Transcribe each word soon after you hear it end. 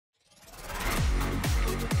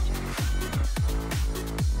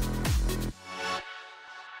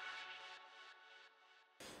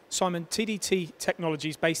Simon, TDT Technology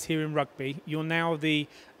is based here in Rugby. You're now the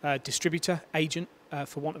distributor, agent,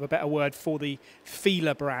 for want of a better word, for the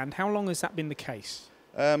Feeler brand. How long has that been the case?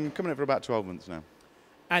 Coming up for about 12 months now.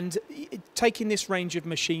 And taking this range of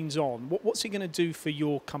machines on, what's it going to do for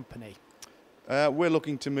your company? We're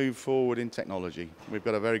looking to move forward in technology. We've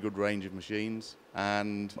got a very good range of machines,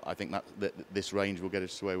 and I think that this range will get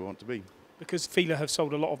us to where we want to be. Because Feeler have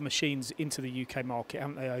sold a lot of machines into the UK market,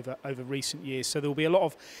 haven't they, over recent years? So there will be a lot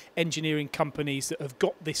of engineering companies that have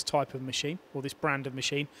got this type of machine, or this brand of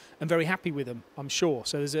machine, and very happy with them, I'm sure.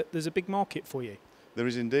 So there's a big market for you. There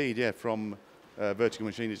is indeed, yeah, from vertical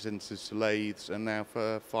machine extenders to lathes, and now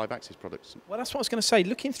for 5-axis products. Well, that's what I was going to say.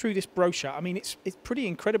 Looking through this brochure, I mean, it's pretty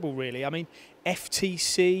incredible, really. I mean,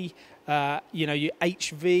 FTC, you know, your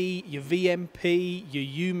HV, your VMP, your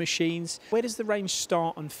U machines. Where does the range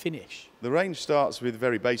start and finish? The range starts with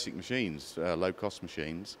very basic machines, low-cost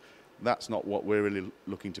machines. That's not what we're really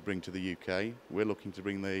looking to bring to the UK. We're looking to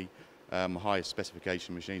bring the highest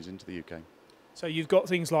specification machines into the UK. So you've got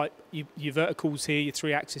things like your verticals here, your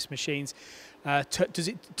 3-axis machines.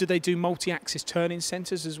 Do they do multi-axis turning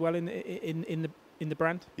centres as well in the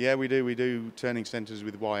brand? Yeah, we do. We do turning centres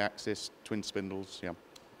with Y-axis, twin spindles. Yeah.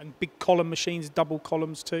 And big column machines, double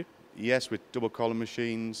columns too? Yes, with double column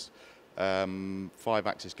machines,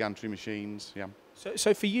 5-axis gantry machines. Yeah.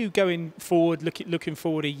 So for you going forward, looking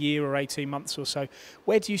forward a year or 18 months or so,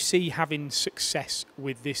 where do you see having success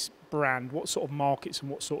with this brand? What sort of markets and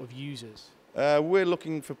what sort of users? We're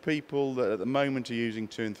looking for people that at the moment are using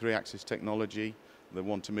 2- and 3-axis technology that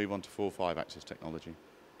want to move on to 4- or 5-axis technology.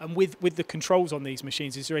 And with the controls on these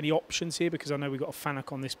machines, is there any options here? Because I know we've got a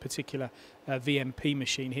FANUC on this particular VMP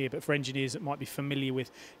machine here, but for engineers that might be familiar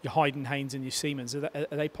with your Heidenhains and your Siemens, are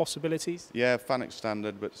they possibilities? Yeah, FANUC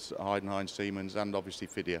standard, but Heidenhain, Siemens, and obviously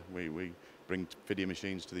FIDIA. We bring FIDIA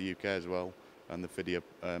machines to the UK as well, and the FIDIA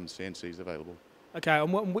CNC is available. Okay,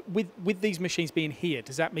 and with these machines being here,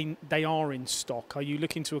 does that mean they are in stock? Are you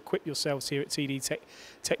looking to equip yourselves here at TDT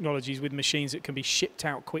Technologies with machines that can be shipped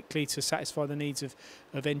out quickly to satisfy the needs of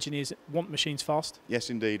engineers that want machines fast? Yes,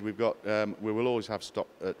 indeed. We've got. We will always have stock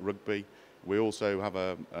at Rugby. We also have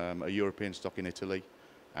a European stock in Italy,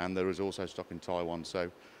 and there is also stock in Taiwan.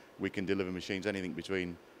 So we can deliver machines anything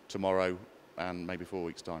between tomorrow and maybe 4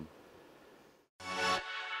 weeks' time.